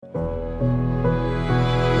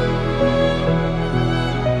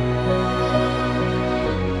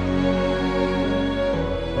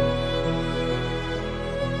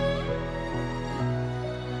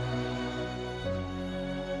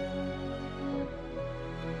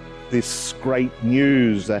this great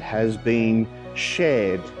news that has been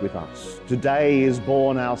shared with us. Today is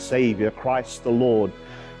born our Saviour, Christ the Lord,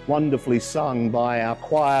 wonderfully sung by our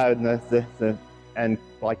choir and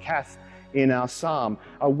by Kath in our psalm.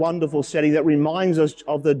 A wonderful setting that reminds us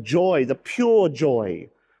of the joy, the pure joy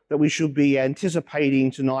that we should be anticipating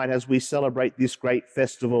tonight as we celebrate this great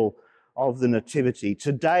festival of the Nativity.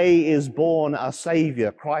 Today is born our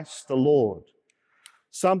Saviour, Christ the Lord.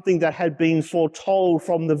 Something that had been foretold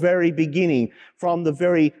from the very beginning, from the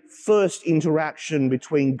very first interaction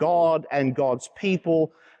between God and God's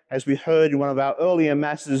people, as we heard in one of our earlier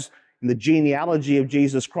masses in the genealogy of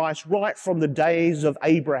Jesus Christ, right from the days of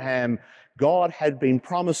Abraham, God had been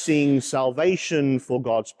promising salvation for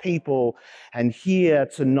God's people. And here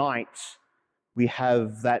tonight, we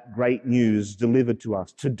have that great news delivered to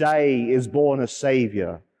us. Today is born a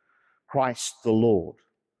Saviour, Christ the Lord.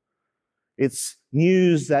 It's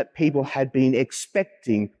news that people had been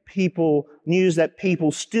expecting, news that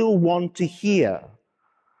people still want to hear.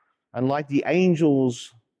 And like the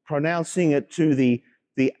angels pronouncing it to the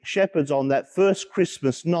shepherds on that first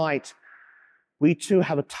Christmas night, we too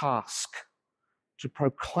have a task to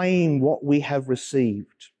proclaim what we have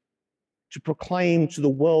received, to proclaim to the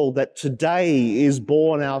world that today is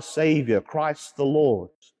born our Saviour, Christ the Lord.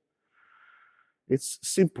 It's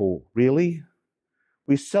simple, really.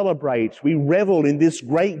 We celebrate, we revel in this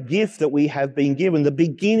great gift that we have been given, the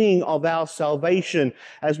beginning of our salvation,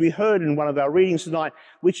 as we heard in one of our readings tonight,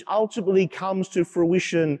 which ultimately comes to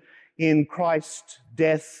fruition in Christ's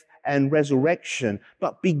death and resurrection,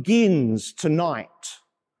 but begins tonight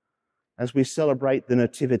as we celebrate the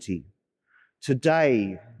Nativity.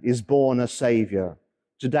 Today is born a Saviour.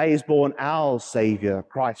 Today is born our Saviour,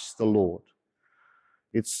 Christ the Lord.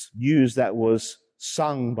 It's news that was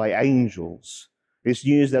sung by angels. It's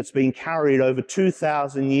news that's been carried over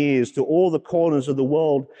 2,000 years to all the corners of the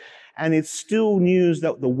world, and it's still news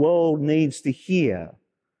that the world needs to hear.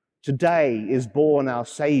 Today is born our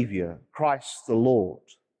Saviour, Christ the Lord.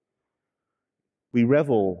 We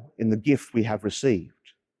revel in the gift we have received.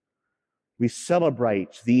 We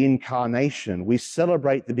celebrate the incarnation. We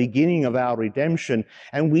celebrate the beginning of our redemption,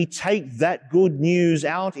 and we take that good news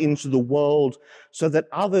out into the world so that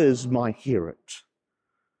others might hear it.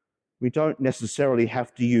 We don't necessarily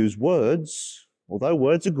have to use words, although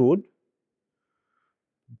words are good.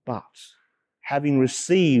 But having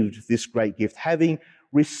received this great gift, having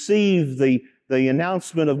received the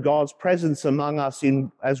announcement of God's presence among us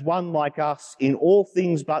as one like us in all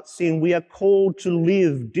things but sin, we are called to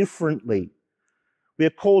live differently. We are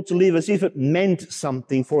called to live as if it meant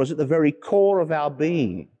something for us at the very core of our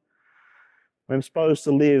being. We're supposed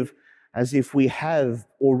to live as if we have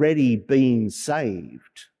already been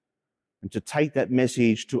saved, and to take that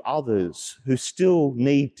message to others who still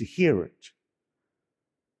need to hear it.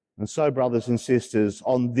 And so, brothers and sisters,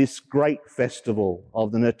 on this great festival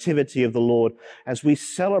of the Nativity of the Lord, as we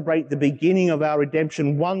celebrate the beginning of our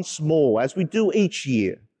redemption once more, as we do each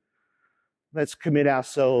year, let's commit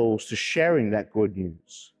ourselves to sharing that good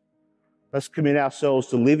news. Let's commit ourselves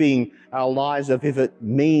to living our lives as if it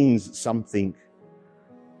means something,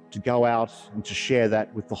 to go out and to share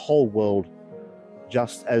that with the whole world,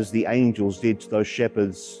 just as the angels did to those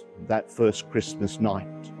shepherds that first Christmas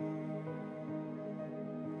night.